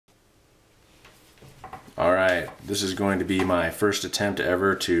Alright, this is going to be my first attempt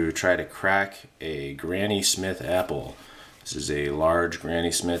ever to try to crack a Granny Smith apple. This is a large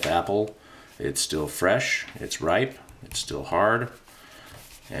Granny Smith apple. It's still fresh, it's ripe, it's still hard,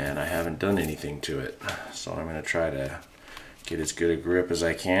 and I haven't done anything to it. So I'm going to try to get as good a grip as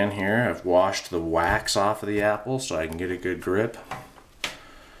I can here. I've washed the wax off of the apple so I can get a good grip.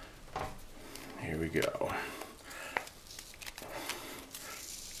 Here we go.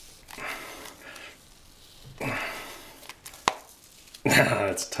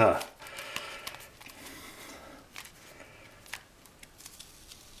 That's tough.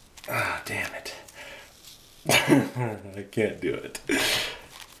 Ah, damn it. I can't do it.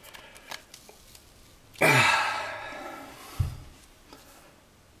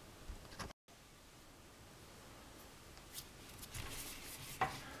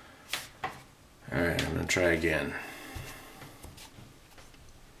 Alright, I'm going to try again.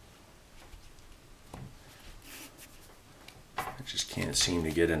 I just can't seem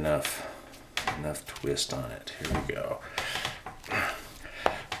to get enough twist on it. Here we go.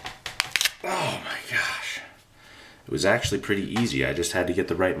 Oh my gosh. It was actually pretty easy. I just had to get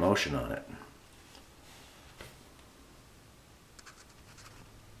the right motion on it.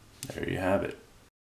 There you have it.